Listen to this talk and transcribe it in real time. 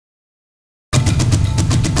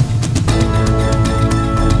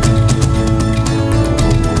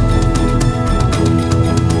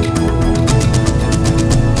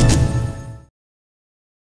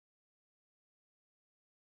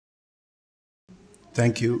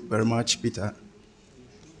Thank you very much, Peter.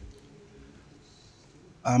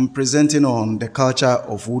 I'm presenting on the culture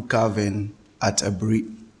of wood carving at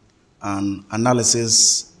Aburi, an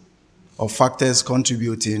analysis of factors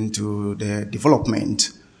contributing to the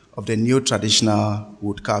development of the new traditional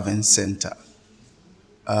wood carving center.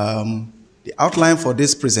 The outline for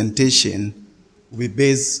this presentation will be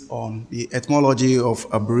based on the etymology of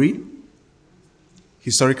Aburi,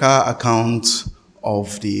 historical account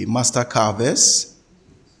of the master carvers,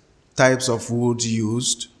 types of wood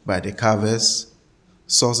used by the carvers,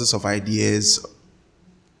 sources of ideas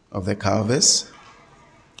of the carvers,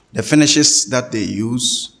 the finishes that they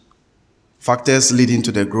use, factors leading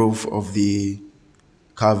to the growth of the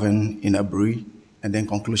carving in Aburi, and then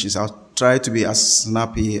conclusions. I'll try to be as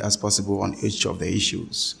snappy as possible on each of the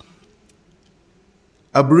issues.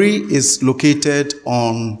 Aburi is located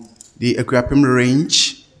on the Akuapem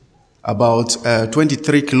Range, about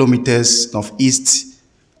 23 kilometers northeast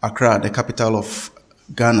Accra, the capital of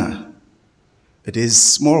Ghana. It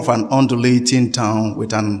is more of an undulating town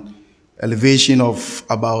with an elevation of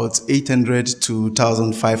about 800 to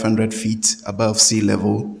 1,500 feet above sea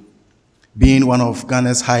level, being one of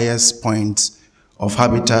Ghana's highest points of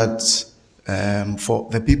habitat for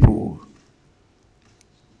the people.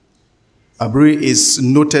 Aburi is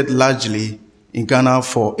noted largely in Ghana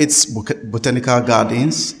for its botanical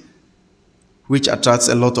gardens, which attracts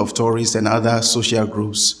a lot of tourists and other social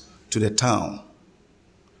groups to the town.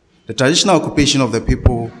 The traditional occupation of the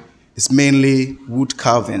people is mainly wood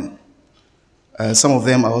carving. Some of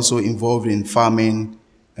them are also involved in farming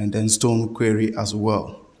and then stone quarry as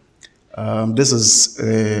well. This is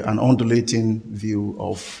an undulating view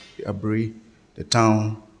of Aburi, the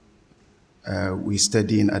town we're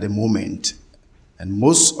studying at the moment. And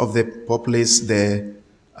most of the populace there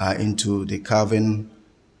are into the carving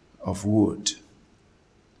of wood.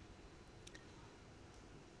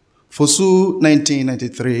 Fosu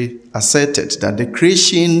 1993 asserted that the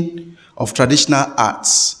creation of traditional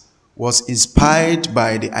arts was inspired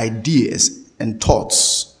by the ideas and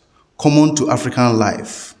thoughts common to African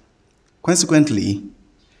life. Consequently,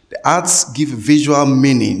 the arts give visual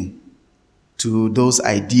meaning to those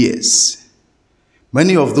ideas.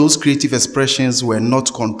 Many of those creative expressions were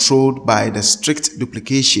not controlled by the strict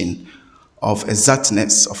duplication of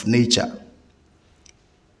exactness of nature.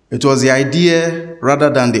 It was the idea rather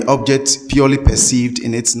than the object purely perceived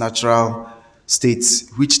in its natural state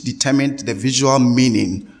which determined the visual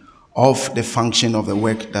meaning of the function of the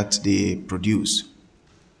work that they produce.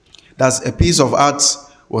 Thus, a piece of art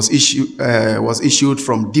was issued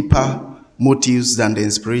from deeper motives than the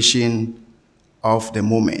inspiration of the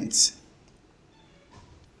moment.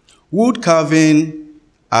 Wood carving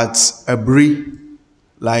at Aburi,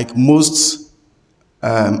 like most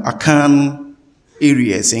Akan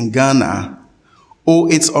areas in Ghana, owe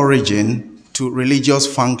its origin to religious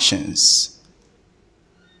functions.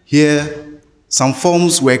 Here, some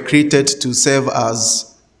forms were created to serve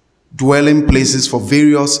as dwelling places for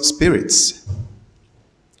various spirits,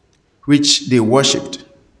 which they worshipped.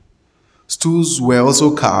 Stools were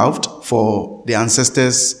also carved for the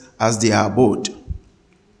ancestors as their abode.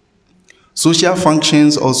 Social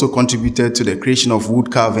functions also contributed to the creation of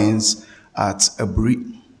wood carvings at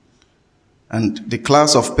Aburi. And the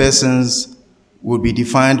class of persons would be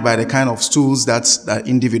defined by the kind of stools that the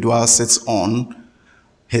individual sits on,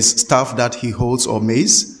 his staff that he holds or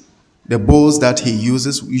mace, the bowls that he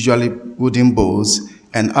uses, usually wooden bowls,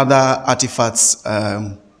 and other artifacts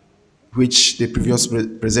which the previous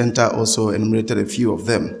presenter also enumerated a few of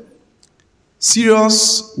them.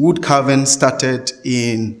 Serious wood carving started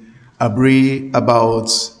in Aburi about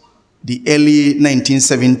the early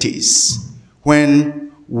 1970s,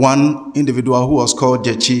 when one individual who was called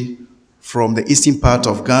Jechi from the eastern part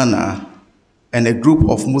of Ghana and a group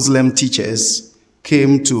of Muslim teachers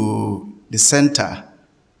came to the center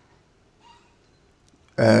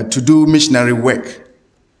to do missionary work.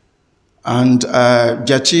 And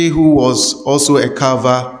Jechi, who was also a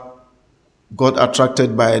carver, got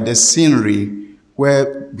attracted by the scenery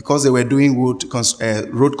where, because they were doing road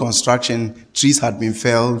construction, trees had been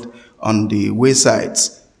felled on the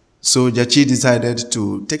waysides. So Jechi decided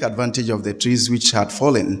to take advantage of the trees which had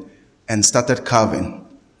fallen and started carving.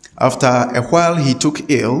 After a while, he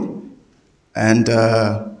took ill, and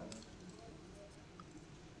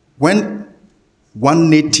when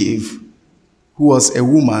one native, who was a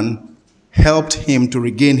woman, helped him to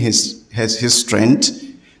regain his strength,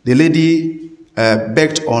 the lady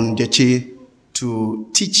begged on Jechi to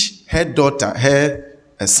teach her daughter,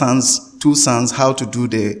 two sons, how to do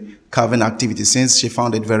the carving activity, since she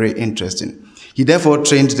found it very interesting. He therefore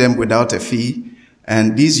trained them without a fee,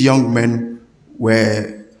 and these young men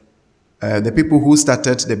were the people who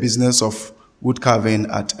started the business of wood carving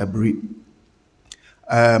at Aburi.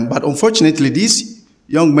 But unfortunately, these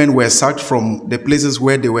young men were sacked from the places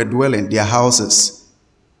where they were dwelling, their houses.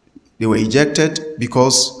 They were ejected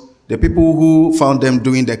because the people who found them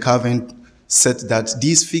doing the carving said that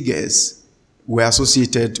these figures were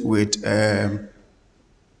associated with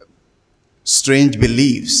strange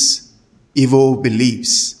beliefs, evil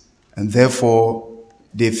beliefs, and therefore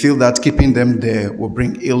they feel that keeping them there will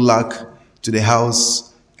bring ill luck to the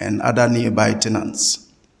house and other nearby tenants.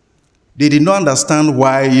 They did not understand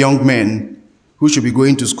why young men who should be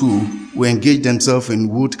going to school will engage themselves in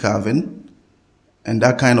wood carving and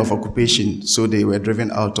that kind of occupation, so they were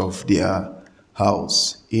driven out of their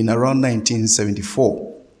house in around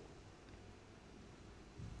 1974.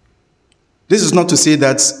 This is not to say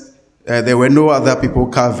that there were no other people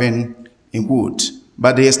carving in wood,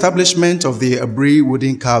 but the establishment of the Aburi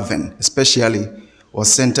wooden carving especially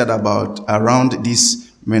was centered around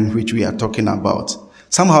these men which we are talking about.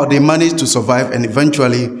 Somehow they managed to survive and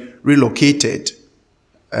eventually relocated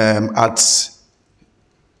at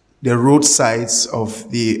the roadsides of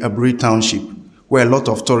the Aburi township, where a lot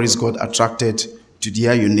of tourists got attracted to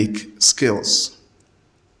their unique skills.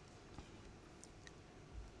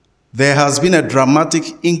 There has been a dramatic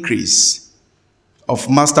increase of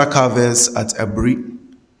master carvers at Aburi,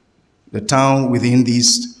 the town within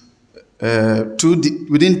these two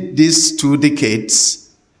decades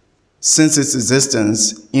since its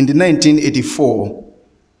existence. In the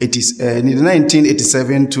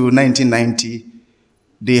 1987 to 1990,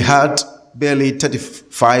 they had barely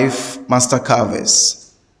 35 master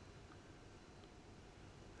carvers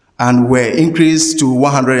and were increased to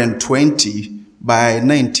 120 by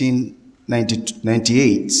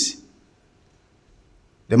 1998.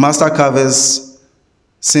 The master carvers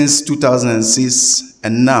since 2006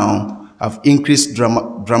 and now have increased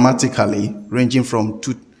dramatically, ranging from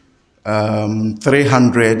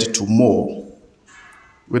 300 to more,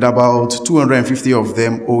 with about 250 of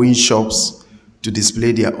them owning shops to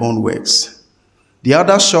display their own works. The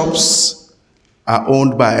other shops are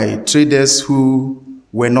owned by traders who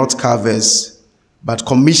were not carvers, but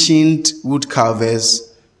commissioned wood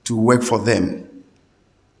carvers to work for them.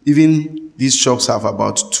 Even these shops have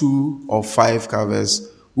about 2 or 5 carvers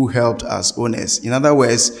who helped as owners. In other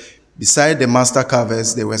words, beside the master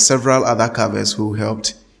carvers, there were several other carvers who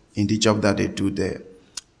helped in the job that they do there.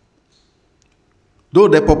 Though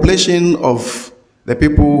the population of the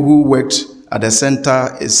people who worked at the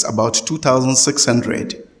center is about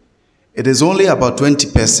 2,600, it is only about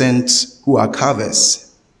 20% who are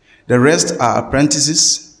carvers. The rest are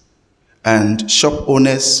apprentices and shop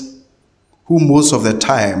owners who most of the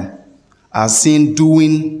time are seen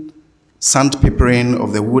doing sandpapering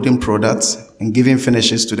of the wooden products and giving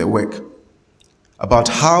finishes to the work. About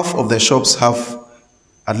half of the shops have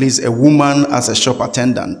at least a woman as a shop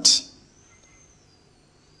attendant.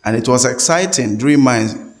 And it was exciting during my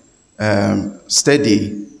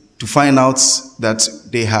study to find out that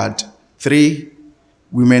they had 3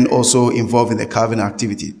 women also involved in the carving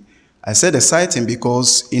activity. I said exciting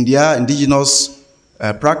because in their indigenous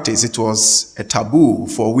practice, it was a taboo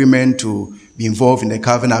for women to be involved in the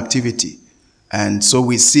carving activity. And so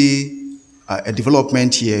we see a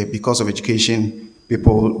development here because of education,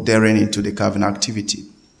 people daring into the carving activity.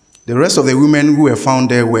 The rest of the women who were found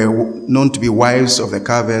there were known to be wives of the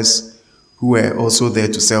carvers who were also there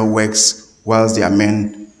to sell works whilst their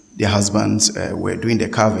men, their husbands, were doing the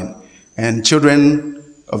carving. And children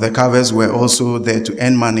of the carvers were also there to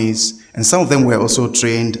earn monies, and some of them were also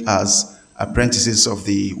trained as apprentices of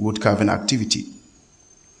the wood carving activity.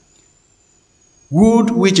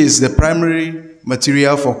 Wood, which is the primary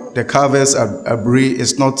material for the carvers at Aburi,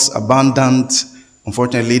 is not abundant,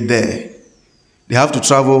 unfortunately, there. They have to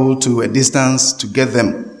travel to a distance to get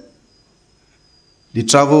them. They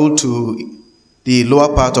travel to the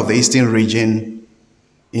lower part of the eastern region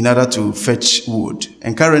in order to fetch wood.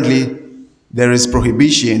 And currently, there is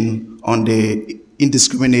prohibition on the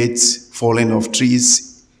indiscriminate falling of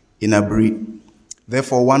trees in Aburi.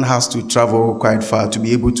 Therefore, one has to travel quite far to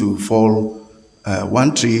be able to fall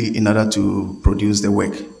one tree in order to produce the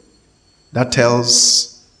work. That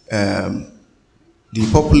tells the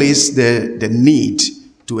populace the need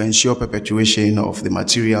to ensure perpetuation of the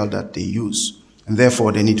material that they use, and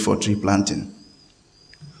therefore the need for tree planting.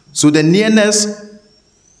 So the nearness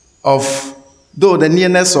of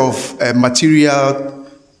material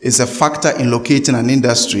is a factor in locating an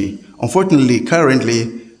industry. Unfortunately,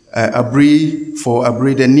 currently, for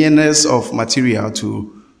Aburi, the nearness of material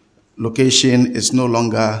to location is no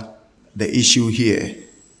longer the issue here.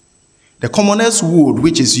 The commonest wood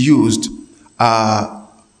which is used are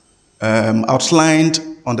outlined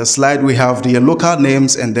on the slide. We have the local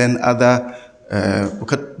names and then other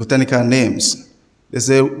botanical names. There's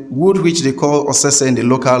a wood which they call Osese in the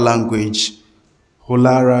local language,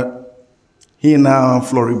 Holara Hina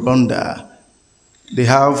floribunda. They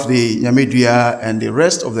have the Nyamedua and the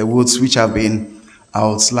rest of the woods which have been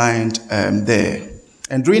outlined there.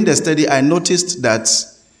 And during the study, I noticed that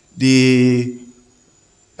the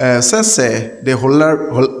Sese, the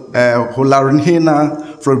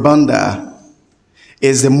Holarina floribunda,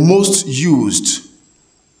 is the most used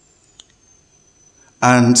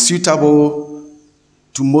and suitable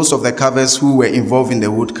to most of the carvers who were involved in the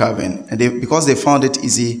wood carving, and because they found it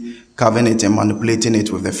easy carving it and manipulating it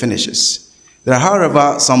with the finishes. There are,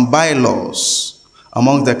 however, some bylaws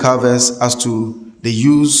among the carvers as to the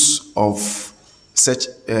use of such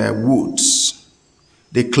woods.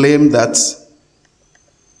 They claim that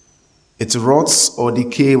it rots or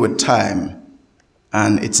decay with time,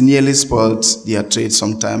 and it nearly spoiled their trade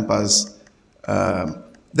some time past.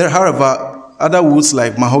 There are, however, other woods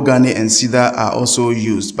like mahogany and cedar are also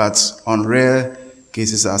used, but on rare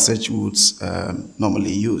cases are such woods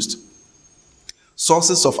normally used.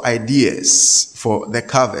 Sources of ideas for the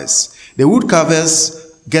carvers. The wood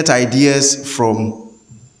carvers get ideas from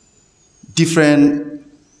different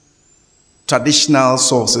traditional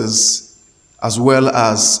sources as well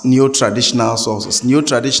as neo-traditional sources.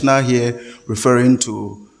 Neo-traditional here referring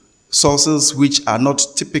to sources which are not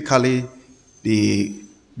typically the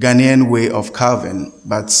Ghanaian way of carving,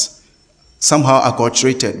 but somehow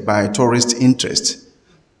acculturated by tourist interest.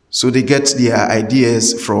 So they get their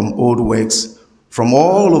ideas from old works from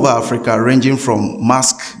all over Africa, ranging from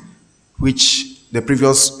mask, which the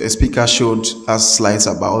previous speaker showed us slides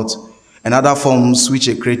about, and other forms which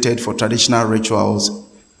are created for traditional rituals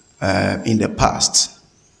in the past.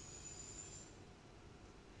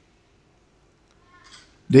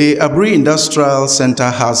 The Aburi Industrial Center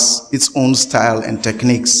has its own style and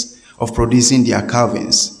techniques of producing their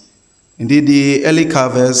carvings. Indeed, the early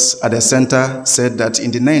carvers at the center said that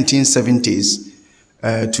in the 1970s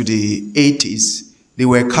to the 80s, they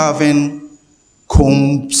were carving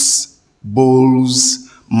combs, bowls,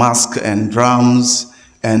 masks and drums,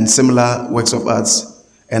 and similar works of arts,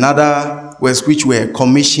 and other works which were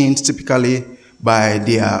commissioned typically by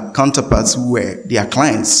their counterparts who were their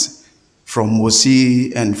clients from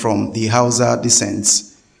Mosi and from the Hausa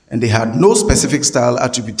descents. And they had no specific style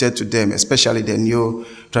attributed to them, especially the new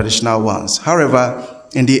traditional ones. However,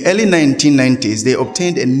 in the early 1990s, they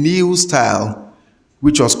obtained a new style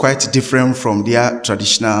which was quite different from their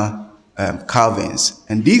traditional carvings.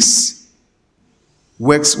 And these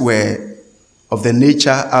works were of the nature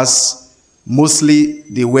as mostly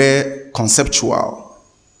they were conceptual.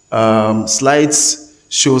 Slides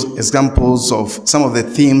shows examples of some of the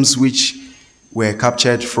themes which were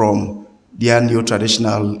captured from their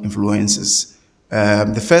neo-traditional influences.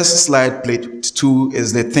 The first slide, plate 2,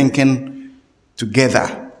 is the thinking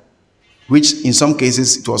together, which in some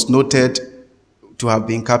cases it was noted to have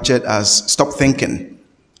been captured as stop thinking,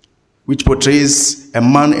 which portrays a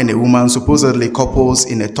man and a woman, supposedly couples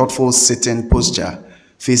in a thoughtful sitting posture,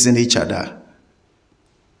 facing each other.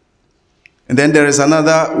 And then there is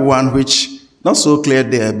another one which, not so clear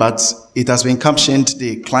there, but it has been captioned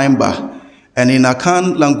the climber. And in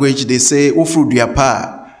Akan language, they say, Ofru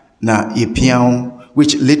diapa na ipiao,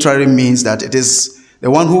 which literally means that it is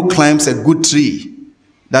the one who climbs a good tree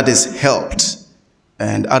that is helped,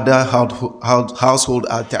 and other household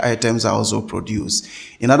items are also produced.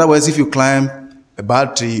 In other words, if you climb a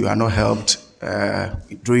bad tree, you are not helped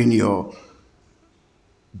during your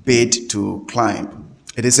bid to climb.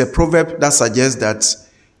 It is a proverb that suggests that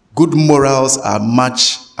good morals are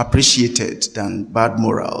much appreciated than bad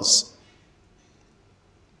morals.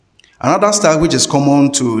 Another style which is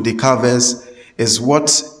common to the carvers is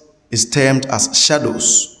what is termed as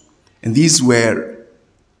shadows. And these were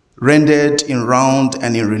rendered in round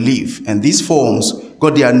and in relief. And these forms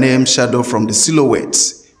got their name shadow from the silhouette,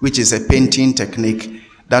 which is a painting technique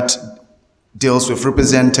that deals with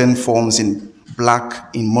representing forms in black,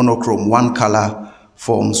 in monochrome, one color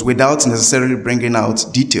forms, without necessarily bringing out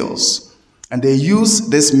details. And they use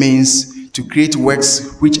this means to create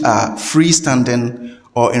works which are freestanding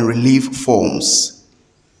or in relief forms.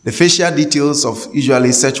 The facial details of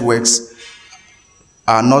usually such works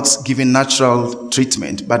are not given natural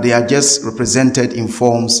treatment, but they are just represented in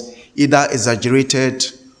forms either exaggerated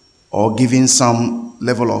or giving some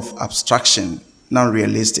level of abstraction,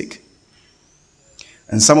 non-realistic.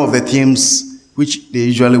 And some of the themes which they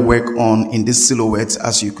usually work on in this silhouette,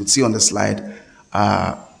 as you could see on the slide,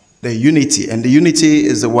 are the unity. And the unity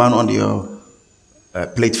is the one on your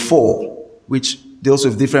plate 4, which deals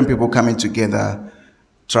with different people coming together,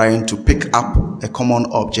 trying to pick up a common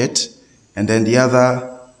object, and then the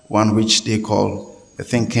other one which they call a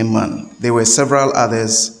thinking man. There were several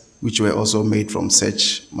others which were also made from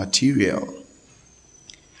such material.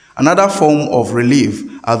 Another form of relief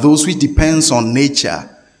are those which depends on nature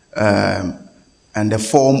and the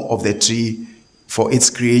form of the tree for its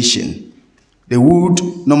creation. The wood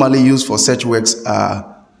normally used for such works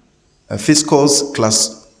are Fiscus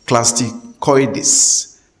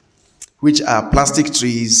clasticoides, which are plastic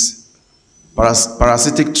trees,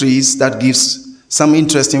 parasitic trees that gives some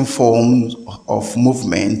interesting forms of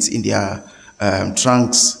movement in their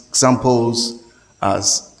trunks. Examples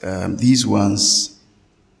as these ones.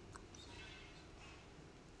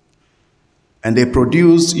 And they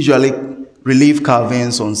produce usually relief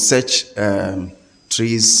carvings on such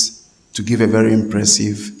trees to give a very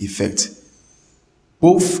impressive effect,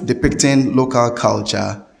 both depicting local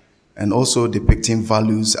culture and also depicting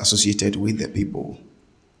values associated with the people.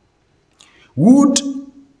 Wood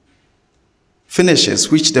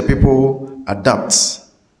finishes which the people adapt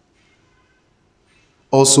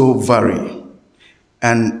also vary.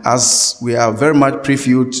 And as we are very much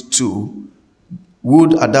previewed to,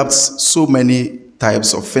 wood adapts so many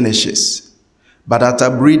types of finishes. But at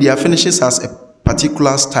Aburi, their finishes has a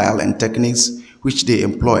particular style and techniques which they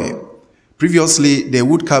employ. Previously, the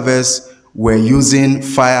wood carvers were using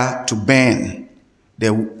fire to burn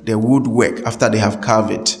the woodwork after they have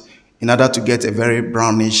carved it in order to get a very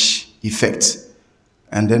brownish effect,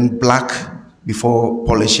 and then black before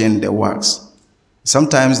polishing the wax.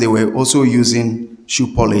 Sometimes they were also using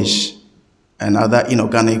shoe polish and other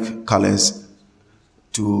inorganic colors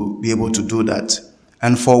to be able to do that.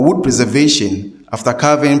 And for wood preservation, after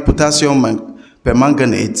carving, potassium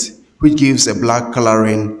permanganate, which gives a black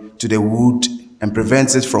coloring to the wood and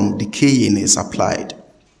prevents it from decaying, is applied.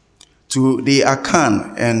 To the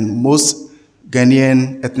Akan and most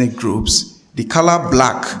Ghanaian ethnic groups, the color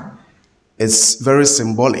black is very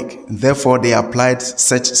symbolic, and therefore they applied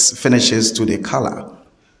such finishes to the color.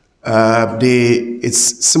 It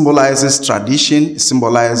symbolizes tradition, it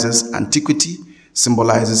symbolizes antiquity,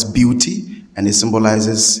 symbolizes beauty, and it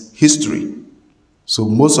symbolizes history. So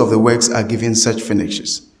most of the works are given such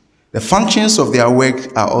finishes. The functions of their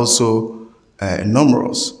work are also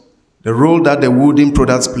numerous. The role that the wooden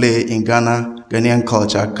products play in Ghanaian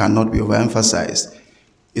culture cannot be overemphasized.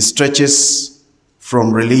 It stretches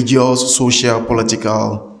from religious, social,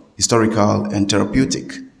 political, historical, and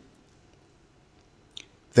therapeutic.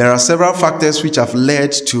 There are several factors which have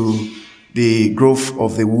led to the growth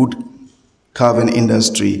of the wood carving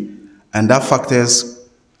industry, and that factors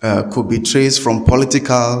could be traced from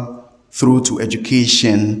political through to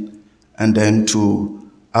education, and then to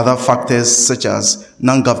other factors such as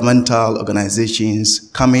non-governmental organizations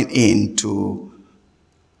coming in to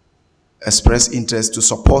express interest to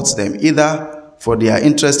support them, either for their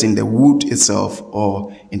interest in the wood itself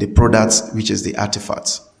or in the products, which is the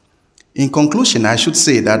artifacts. In conclusion, I should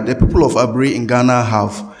say that the people of Aburi in Ghana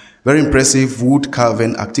have very impressive wood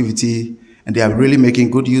carving activity, and they are really making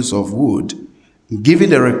good use of wood. Given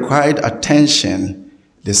the required attention,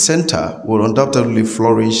 the center will undoubtedly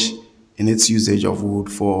flourish in its usage of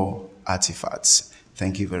wood for artifacts.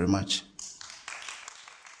 Thank you very much.